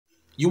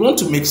You want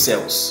to make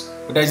sales,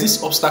 but there is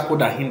this obstacle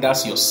that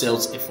hinders your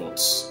sales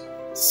efforts.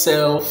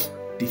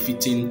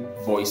 Self-defeating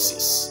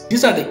voices.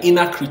 These are the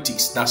inner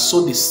critics that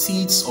sow the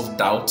seeds of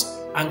doubt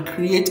and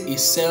create a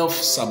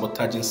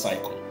self-sabotaging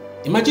cycle.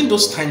 Imagine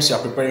those times you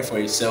are preparing for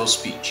a sales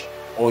speech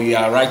or you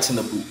are writing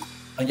a book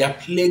and you are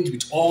plagued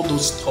with all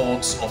those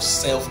thoughts of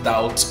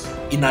self-doubt,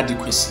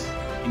 inadequacy.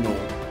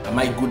 Am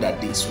I good at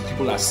this? Will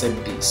people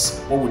accept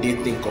this? What would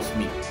they think of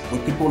me?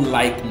 Will people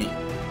like me?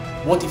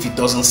 What if it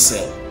doesn't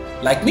sell?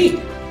 Like me.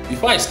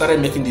 Before I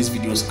started making these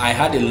videos, I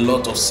had a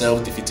lot of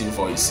self-defeating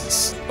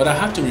voices. But I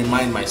had to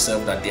remind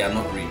myself that they are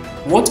not real.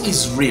 What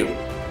is real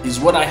is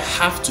what I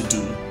have to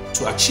do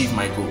to achieve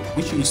my goal,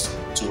 which is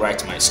to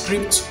write my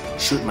script,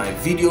 shoot my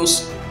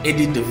videos,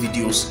 edit the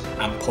videos,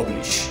 and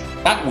publish.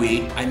 That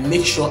way, I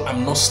make sure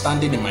I'm not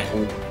standing in my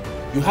own.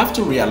 You have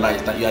to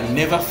realize that you are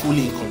never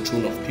fully in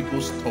control of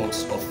people's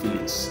thoughts or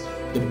feelings.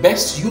 The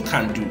best you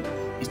can do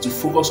is to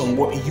focus on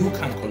what you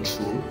can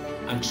control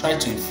and try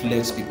to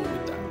influence people with